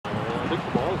think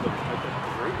the ball is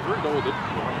very goal.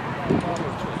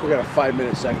 We got a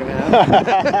 5-minute second half.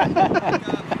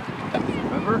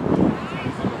 Remember?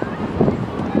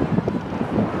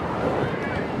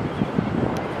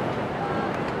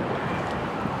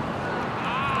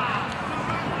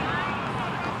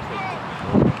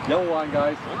 Yellow line,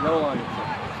 guys. Yellow line.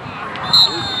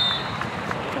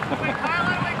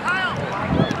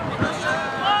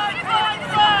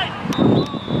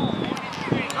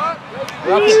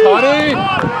 That's it, Tony!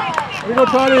 Here we go,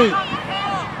 Tony!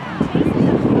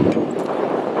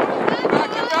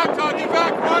 Get back, Todd! Get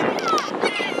back, run!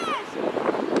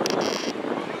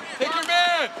 Take your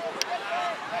man!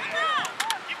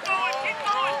 Keep going, keep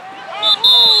going!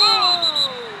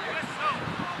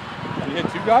 Did you hit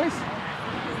 2 guys?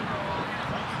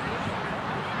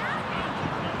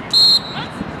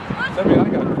 I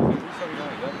got 379,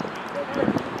 yeah.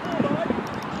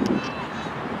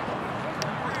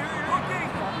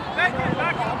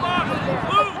 Back to the box!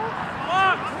 Blue!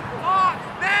 Box! Box!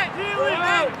 Net! Healy!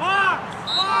 Net! Box!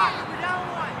 Box! We're down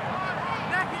 1!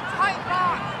 Back in tight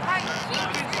box! Tight!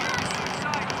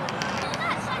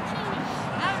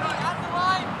 Out the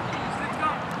line! Let's go!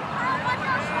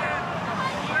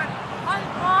 Tight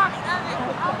box! Evan!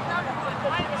 Out the foot!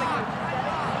 Tight box!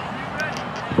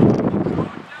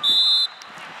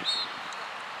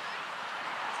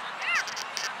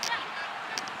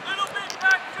 Little bit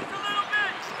back! Just a little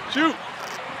bit! Shoot!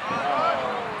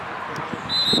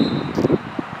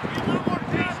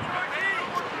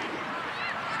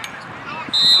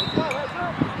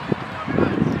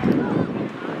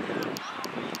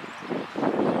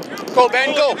 Go,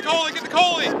 Ben, go! Get the goalie, get the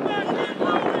goalie!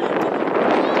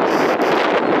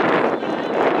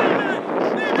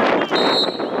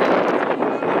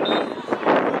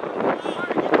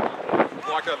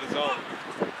 Blocked out of the zone.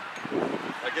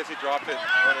 I guess he dropped it.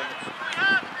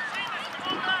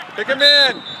 Pick him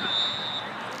in!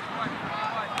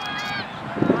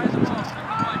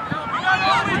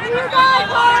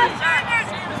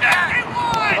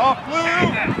 Off blue!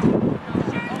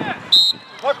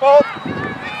 Look, Bolt!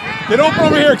 Get open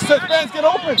over here, Spence, get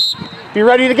open! Be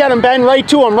ready to get him, Ben. Right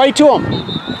to him, right to him.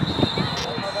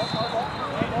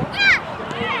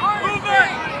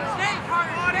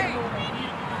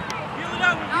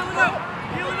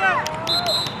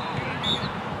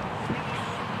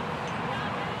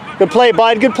 Good play,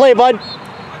 bud. Good play, bud.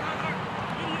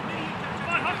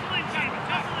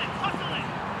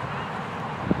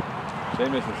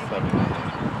 Seamus is 7.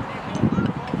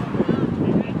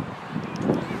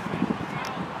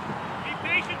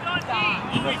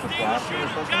 He must have slashed or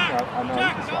something. I know he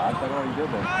slashed. I don't know what he did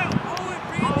there.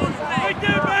 Right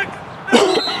there, back!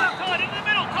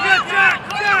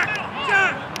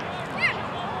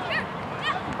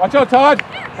 Watch out, Todd!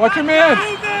 Watch your man!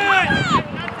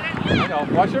 I know.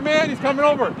 Watch your man, he's coming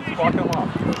over. He's blocking him off.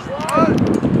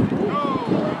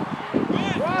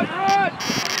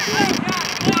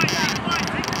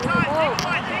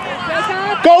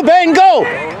 Go, Ben, go!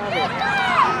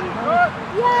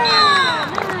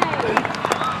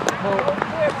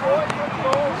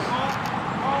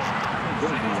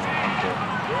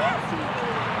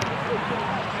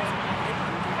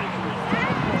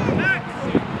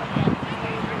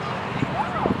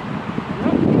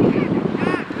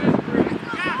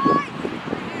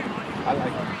 I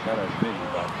like him better than me,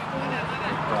 but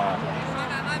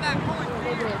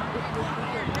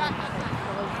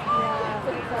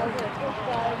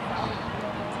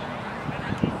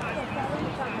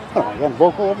Oh, I got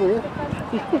vocal over here.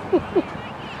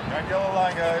 young yellow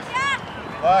line, guys.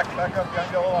 Black, back up,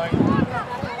 young yellow line.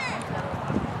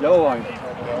 Yellow line. There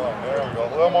we go.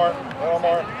 A little more,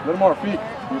 little more feet.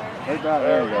 Right back.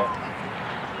 There we go.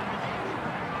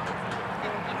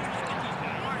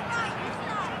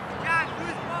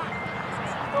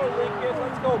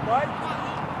 Let's go, bud.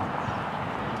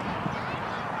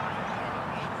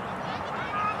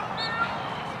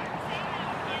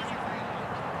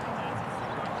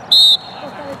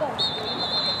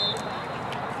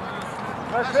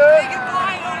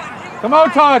 Come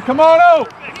on, Todd. Come on out.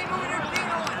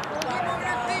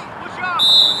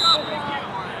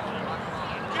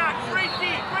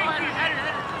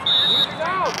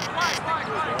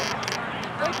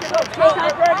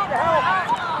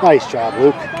 Nice job,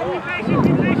 Luke.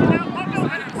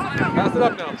 Pass it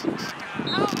up now.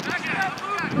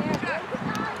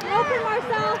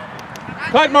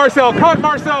 Cut, Marcel. Cut,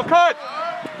 Marcel. Cut.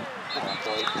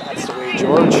 That's the way,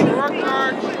 George.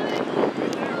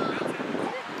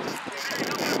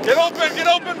 Get open. Get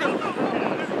open.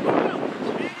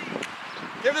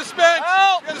 Give the Spence.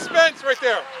 Give the Spence right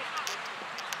there.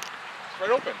 It's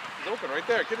right open. It's open right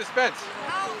there. Give the Spence.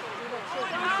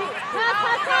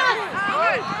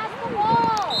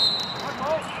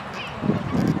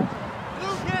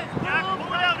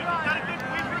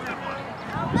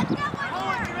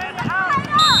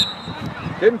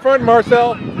 Get in front,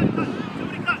 Marcel.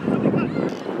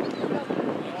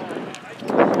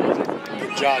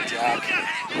 Good job, Jack.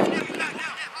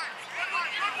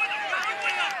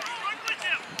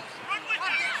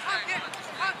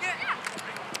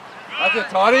 That's it,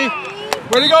 Toddy.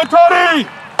 Way to go, Toddy!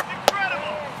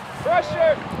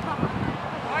 Pressure!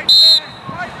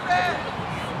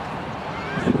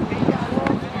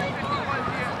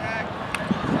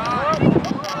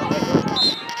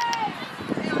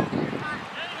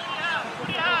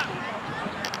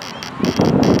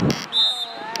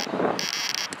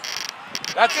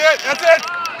 That's it, that's it!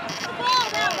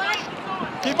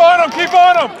 Keep on him, keep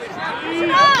on him!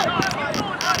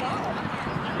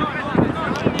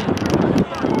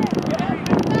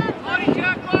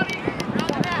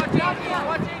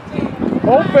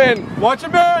 Open! Watch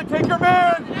your man! Take your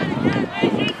man!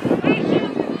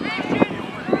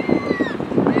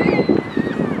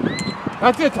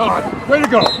 That's it, Todd! Way to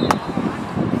go!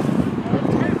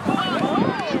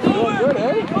 Doing good,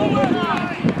 eh?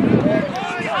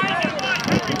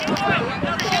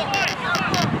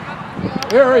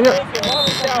 Here, right here.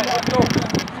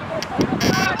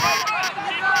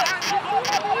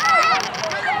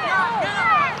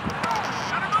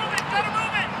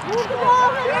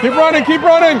 Keep running, keep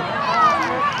running!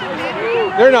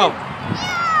 There now.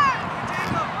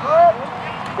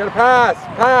 Get a pass,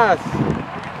 pass.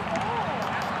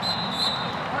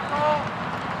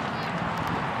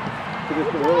 You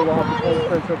just get really off the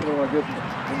turn something like this in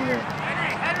there.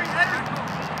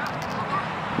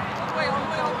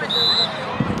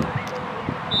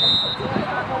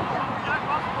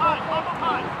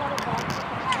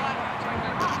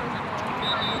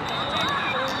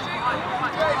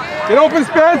 Get open,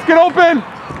 Spence, get open!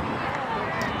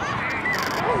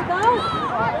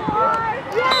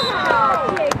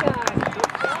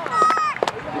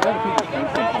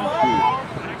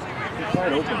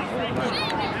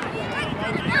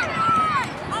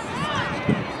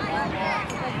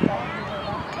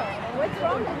 What's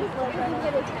wrong with this?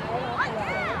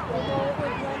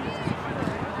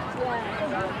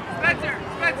 Spencer!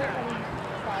 Spencer!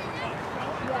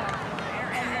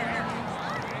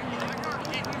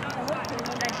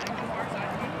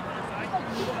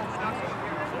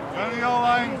 Go to the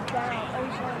O-line.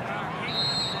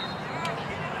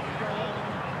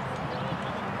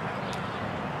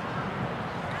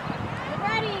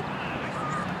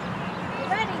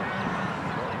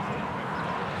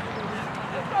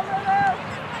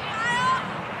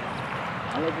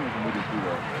 I like when we can move it through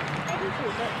there. I do too,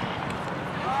 but...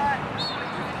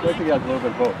 I think he has a little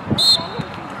bit of both.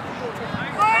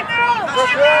 Right now!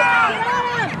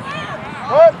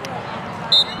 Up!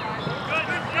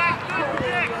 Good, Jack. Good,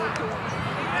 Nick.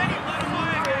 Ready,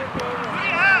 we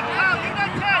have, get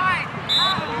that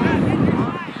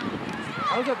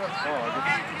How's that?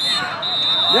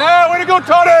 Oh, yeah, way to go,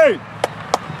 Tony!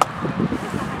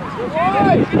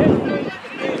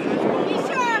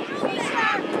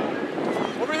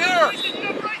 Over here!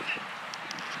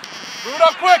 Move it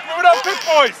up quick,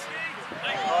 boys!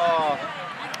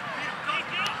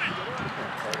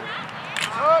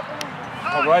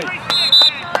 All right.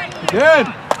 Good.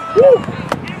 Woo.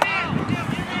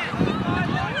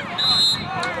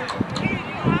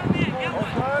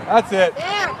 That's it.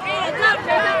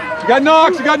 You got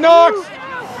knocks, you got knocks.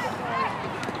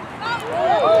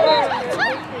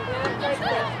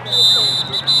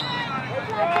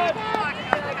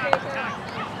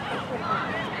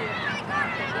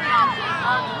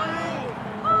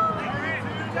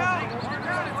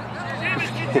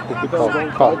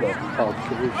 Called. If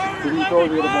he throws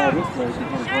the ball this way, he's on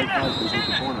the right side, so he's in the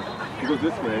corner. If he goes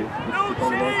this way, it's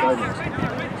on the right side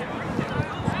now.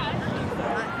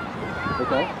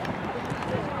 Okay.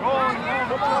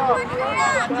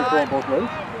 You can throw both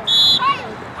ways.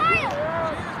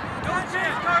 Don't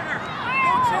chase, Carter!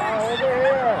 Over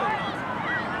here.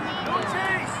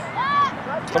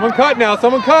 Someone cut now,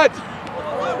 someone cut!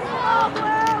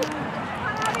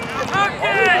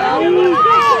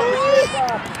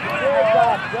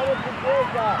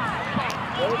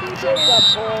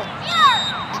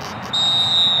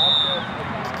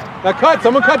 Now cut,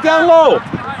 someone cut down low.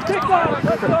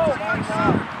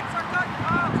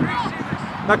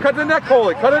 Now cut the net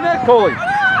goalie, cut a net goalie.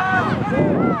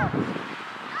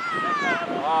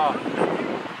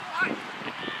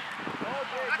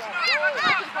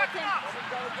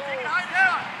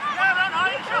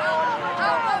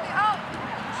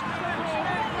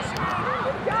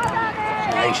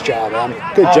 Nice job, Em.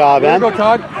 Good job, Em. There you go,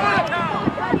 Todd.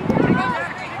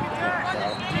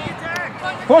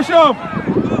 Push him!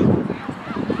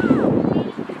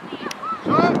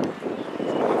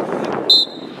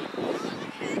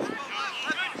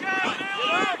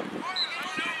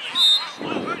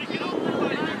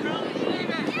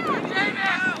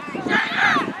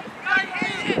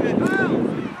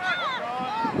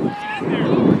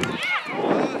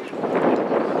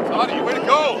 Toddy, way to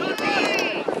go!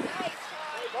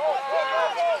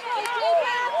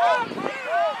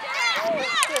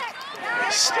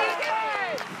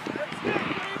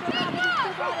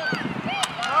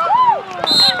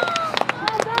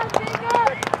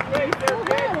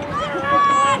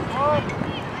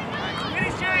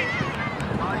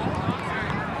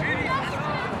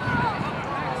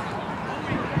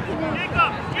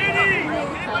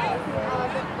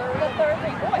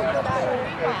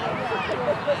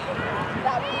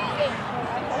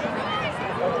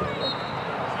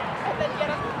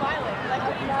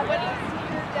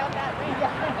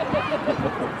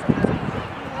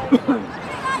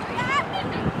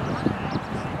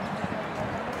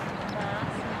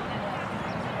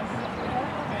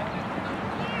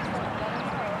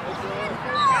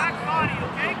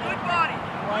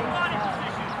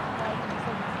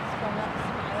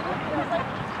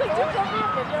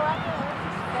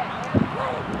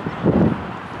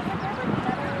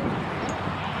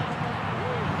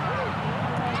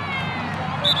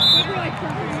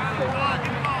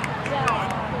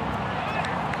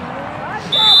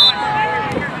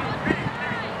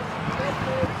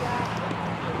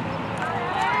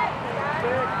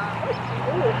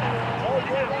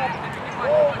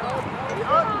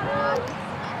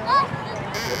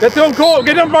 Get to him, Cole.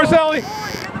 Get him, Marcelli.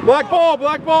 Black ball,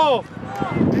 black ball.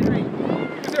 He's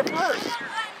there first.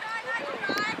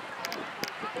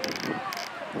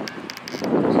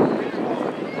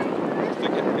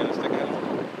 Stick it, get a stick it.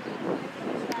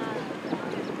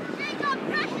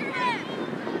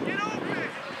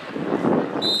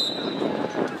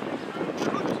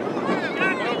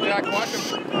 Come on, Jack, watch him.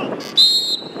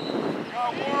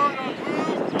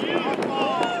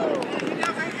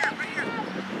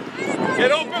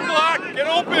 Get open, Black! Get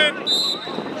open!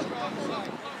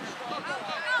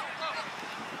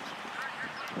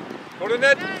 Go to the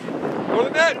net! Go to the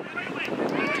net!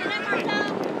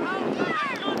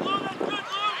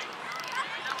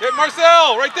 Get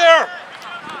Marcel! Right there!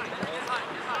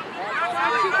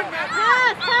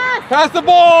 Pass the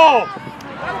ball!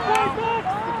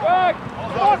 Back!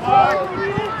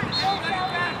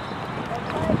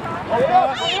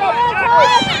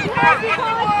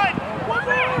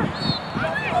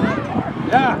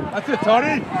 Yeah, that's it,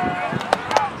 Tony.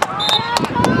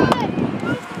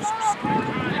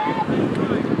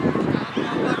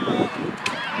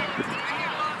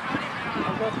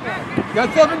 You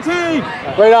got 17.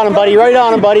 Right on him, buddy. Right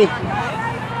on him, buddy.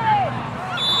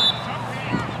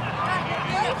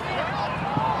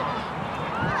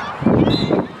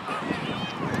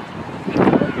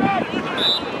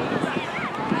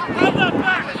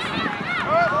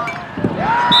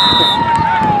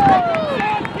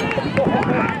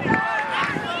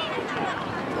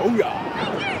 Oh yeah.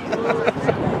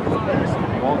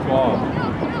 Long ball.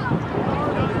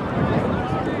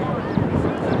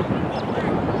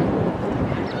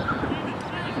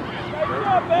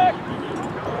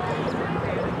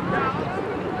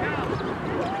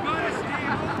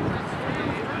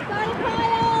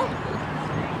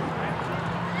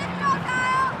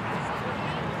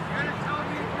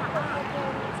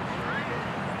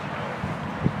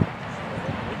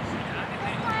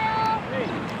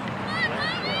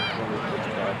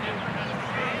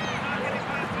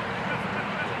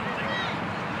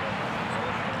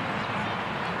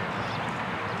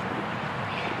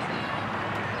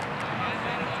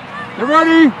 You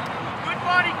ready? Good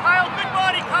body, Kyle. Good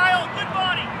body, Kyle. Good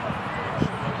body.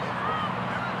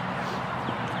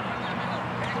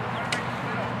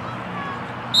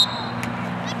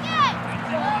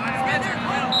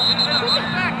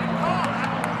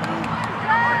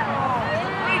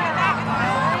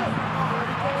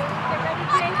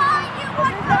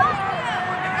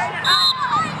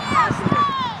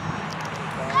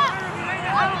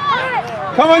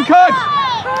 Come on, cut!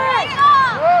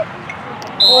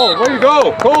 Oh, way to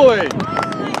go, Coley!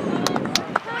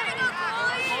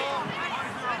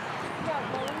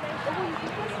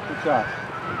 Good shot.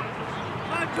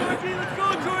 Come on, Georgie. Let's go,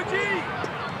 Georgie.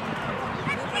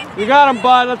 You got him,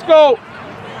 bud. Let's go.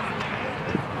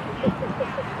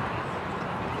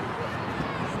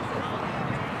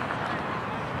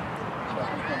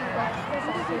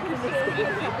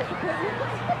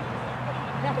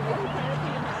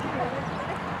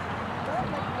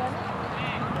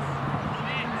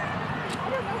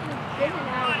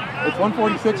 It's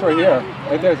 146 right here.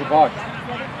 Right there's the box.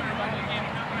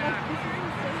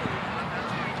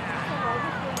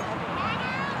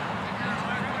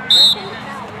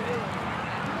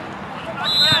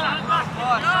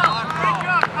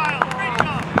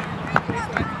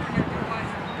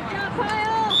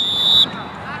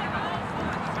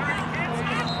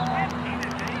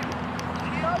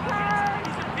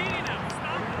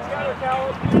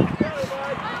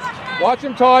 Watch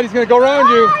him, Todd. He's going to go around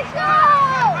you.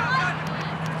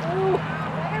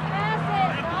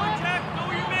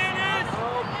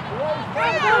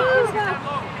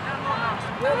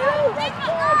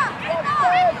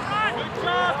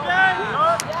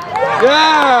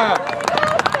 Yeah!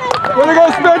 Way to go,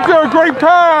 Spencer! Great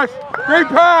pass! Great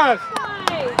pass!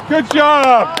 Good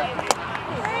job!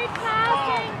 Great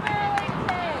passing,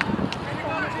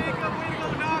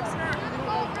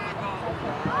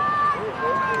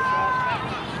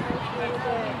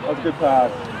 That was a good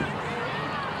pass.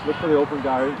 Look for the open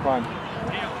guy in front.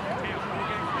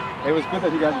 It was good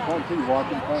that he got in front too. He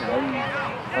walked in front, right?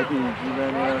 Like he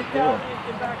ran there and killed him.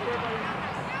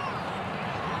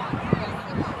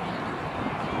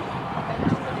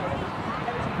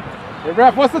 Hey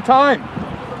ref, what's the time?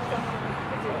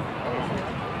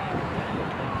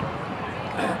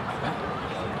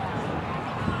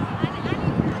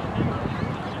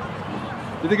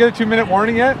 Did they get a 2-minute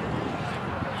warning yet?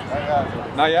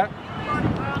 Not yet.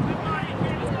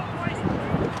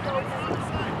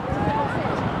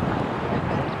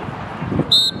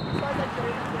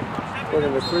 We're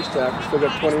in the first half. We still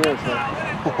got 20 minutes left.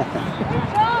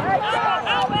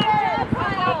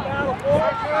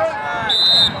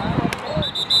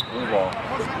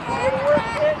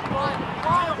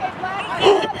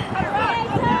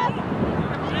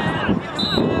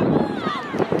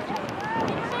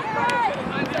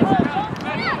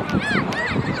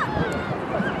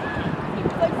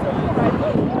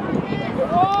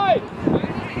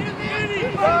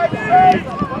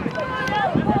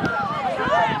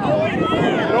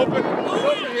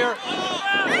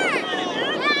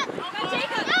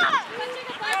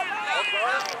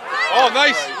 Oh,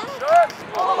 nice!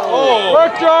 Oh!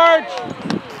 Work, George!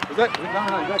 Is that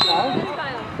Kyle?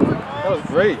 That was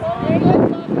great.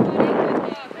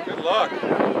 Good luck.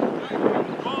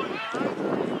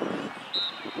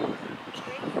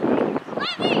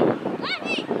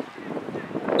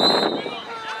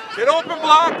 Get open,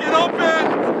 Block! Get open!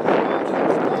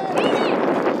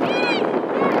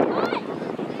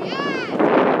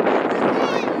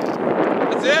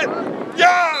 That's it?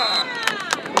 Yeah!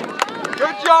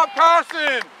 Good job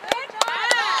passing!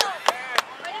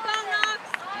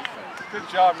 Good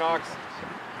job, Knox.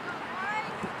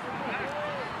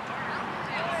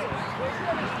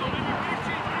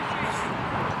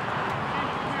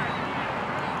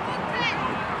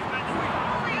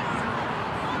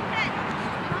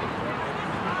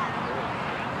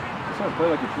 Just want to play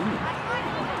like a team.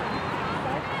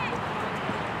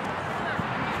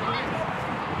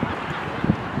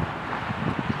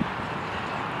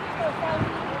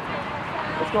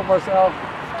 Let's go, Marcel.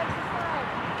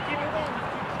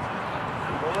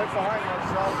 Go right behind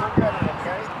Marcel. Go get it,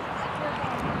 okay?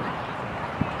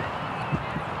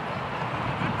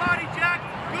 Good body, Jack.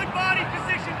 Good body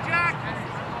position, Jack.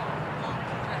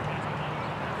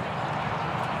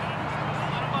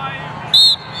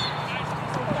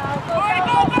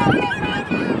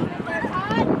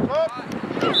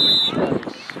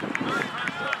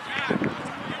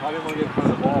 I didn't want to get in front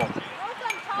of the ball.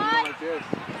 Like this.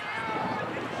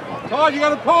 Todd, you got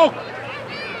to poke!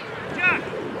 Jack,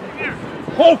 here.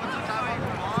 Poke!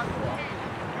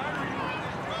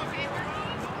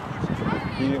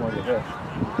 He didn't want to get hit.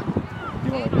 He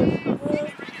wanted to get hit.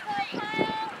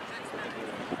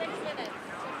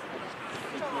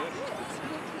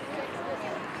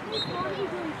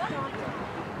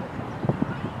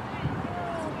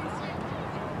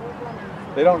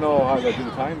 They don't know how to do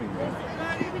the timing yet.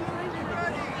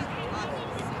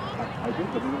 I did,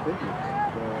 but they didn't take it.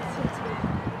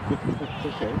 It's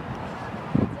okay.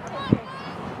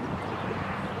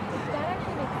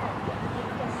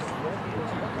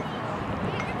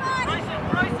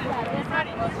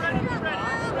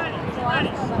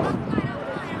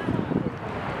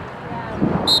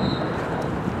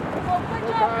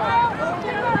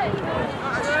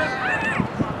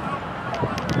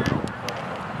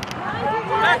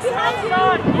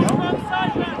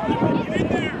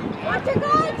 Watch your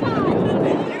goal, Todd!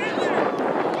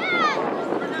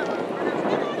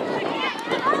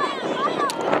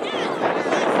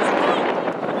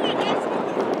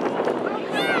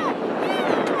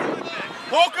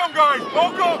 Poke him, guys!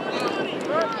 Poke him!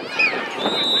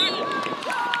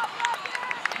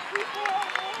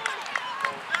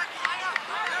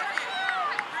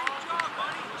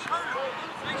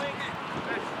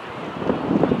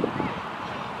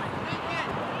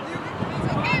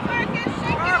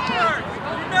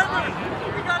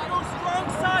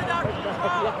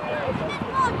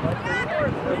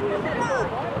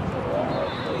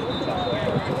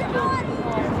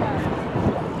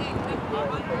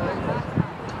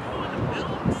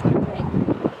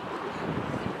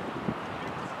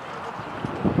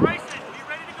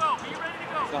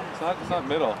 It's not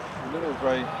middle. The middle is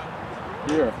right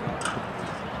here.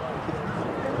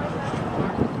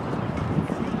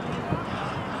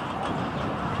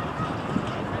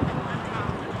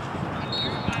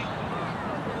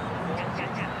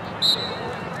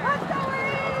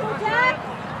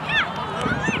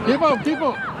 Keep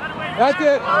him. That's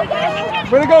it.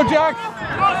 Way to go, Jack.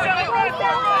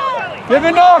 Give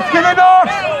the knocks. Give the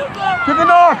knocks. Give the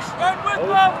knocks.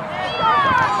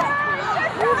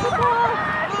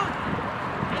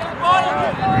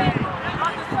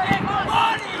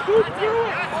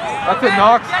 That's it,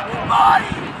 Knox.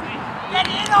 Get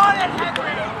in on it,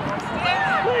 Henry.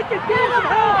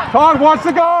 Todd, watch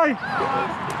the guy.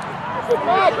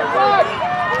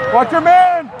 Watch your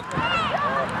man.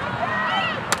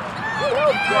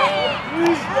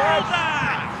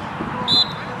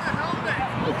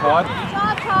 Hey, Todd.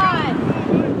 Todd.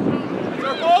 That's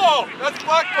our ball. That's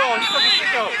black ball. He took a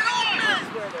stick out.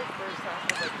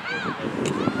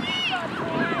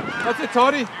 That's it,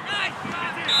 Toddy.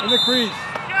 In the crease.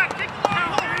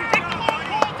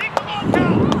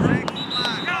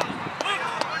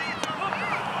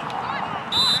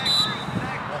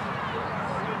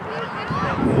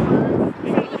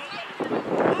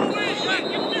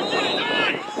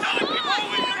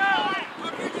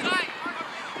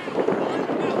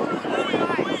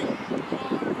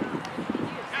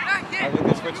 I think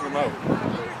they're switching them out.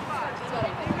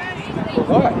 For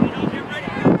what?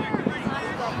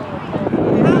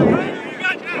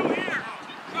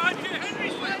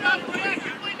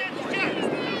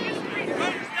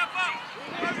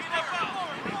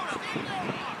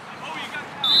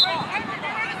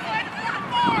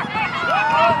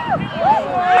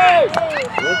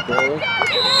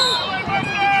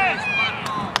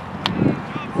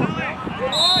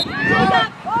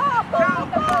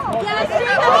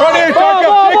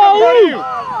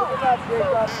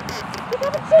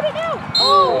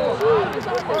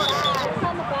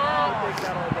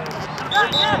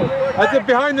 That's it,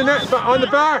 behind the net, on the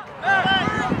back.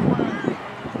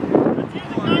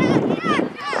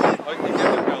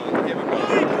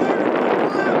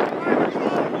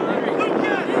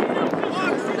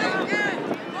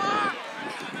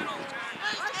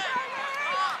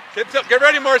 Get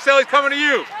ready, Marcel, he's coming to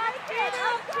you.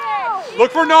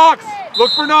 Look for Knox.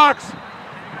 Look for Knox.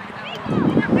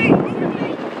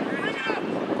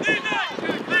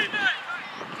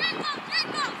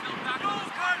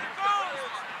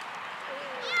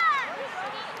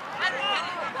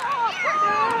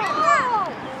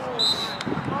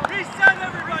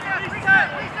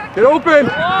 Get open!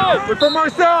 Look for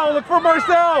Marcel! Look for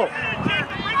Marcel!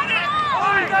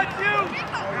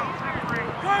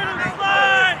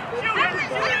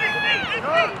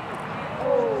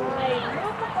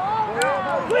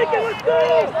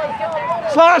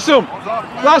 Slash him!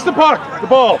 Slash the puck! The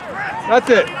ball! That's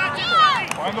it!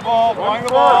 Find the ball! Find the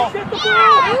ball!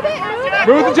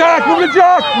 Move the jack! Move the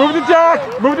jack! Move the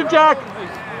jack! Move the jack!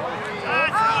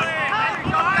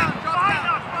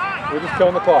 We're just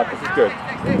killing the clock. This is good.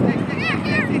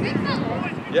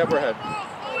 Yeah, we're ahead.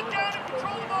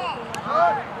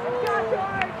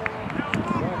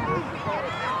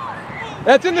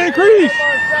 That's in the increase.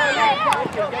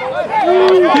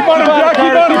 Keep on him, Jack.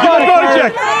 Keep on him. Keep on him,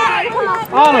 Jack.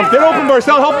 On him. Get open,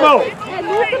 Marcel. Help him out.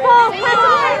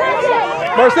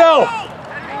 Marcel.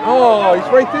 Oh, he's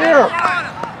right there.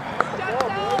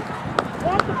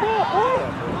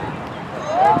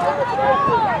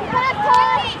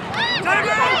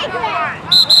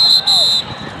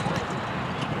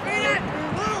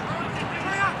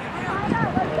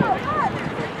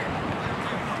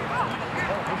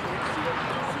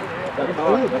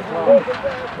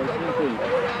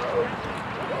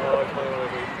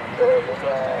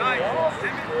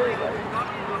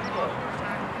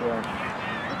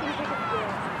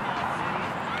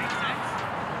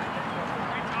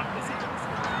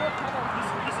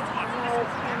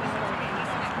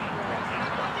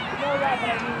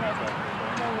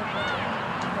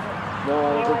 No, I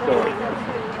don't think so.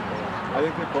 I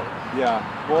think they both, yeah.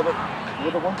 Well,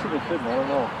 the one team is sitting, I don't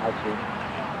know, actually.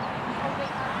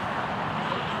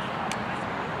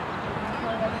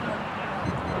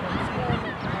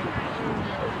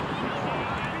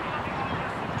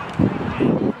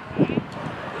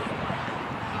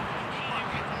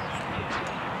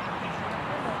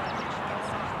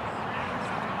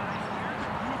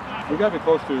 We gotta be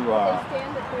close to,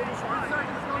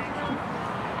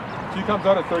 she comes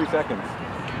out at 30 seconds.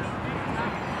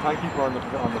 I keep her on the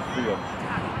field.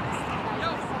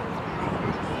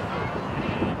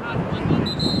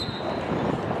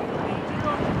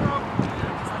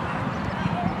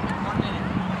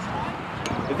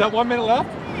 Is that 1 minute left?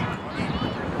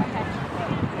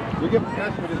 We get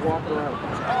possession, we just walk it around.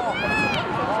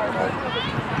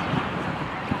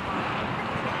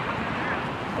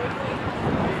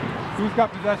 Who's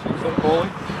got possession, so goalie?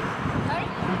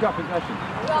 Who's got possession?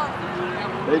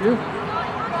 They do?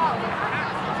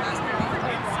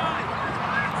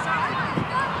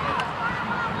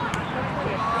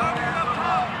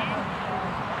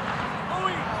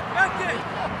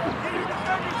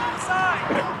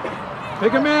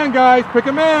 Pick a man, guys. Pick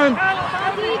a man.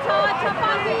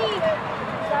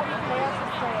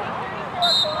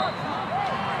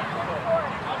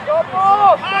 Go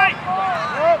ball!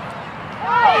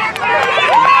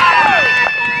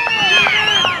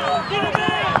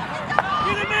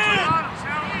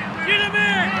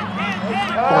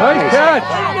 Nice catch.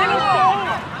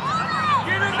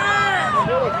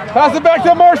 Pass it back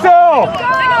to Marcel.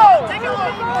 Take it into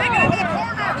the corner.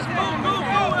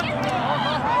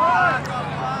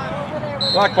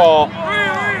 Black ball.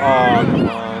 Oh, come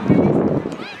on.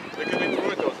 They can be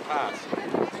through it, those pass.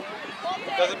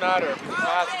 It doesn't matter. If it's a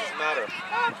pass, it doesn't matter. It's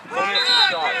only if it's a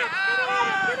shot.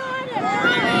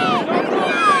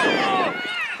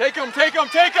 Take him, take him,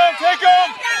 take him, take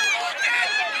him!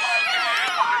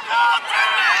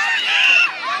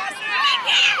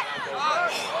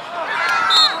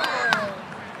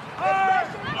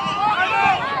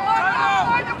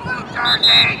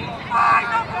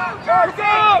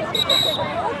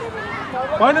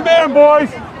 Find the man,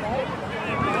 boys!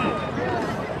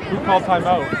 Who called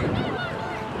timeout?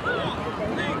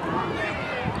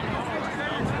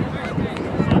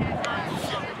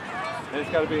 It's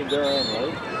got to be in their end,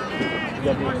 right? You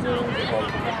got to be in their end.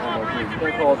 You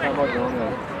can't call a timeout your own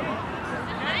end.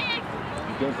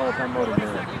 You can't call a timeout in their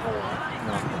end.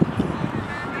 No.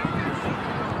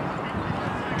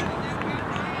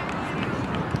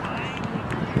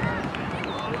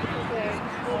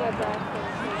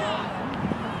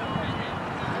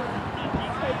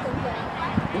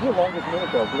 This is the longest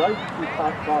minute though, because I see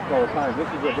clock all the time. This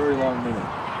is a very long minute.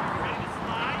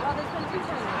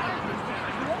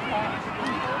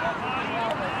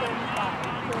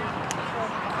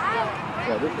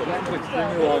 Yeah, this is an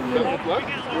extremely long minute. What?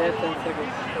 Yeah, 10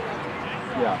 seconds.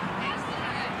 Yeah.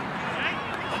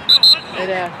 Hey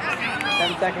there.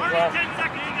 10 seconds left. 10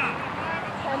 seconds.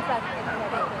 10 seconds.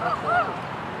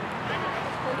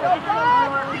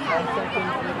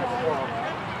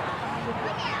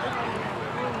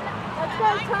 Let's go,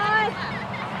 Todd.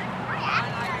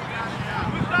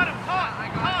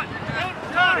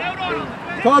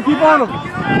 Todd, keep on him.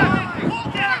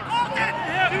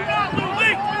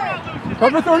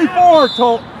 Cover 34,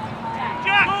 Todd.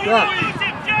 Jack.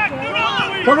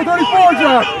 Cover 34,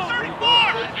 Jack.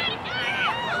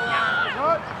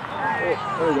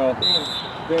 There we go.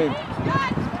 Game.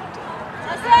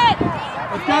 That's it.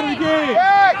 Let's get in the game.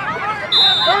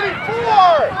 34!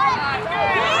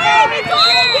 Game, it's all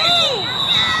the game.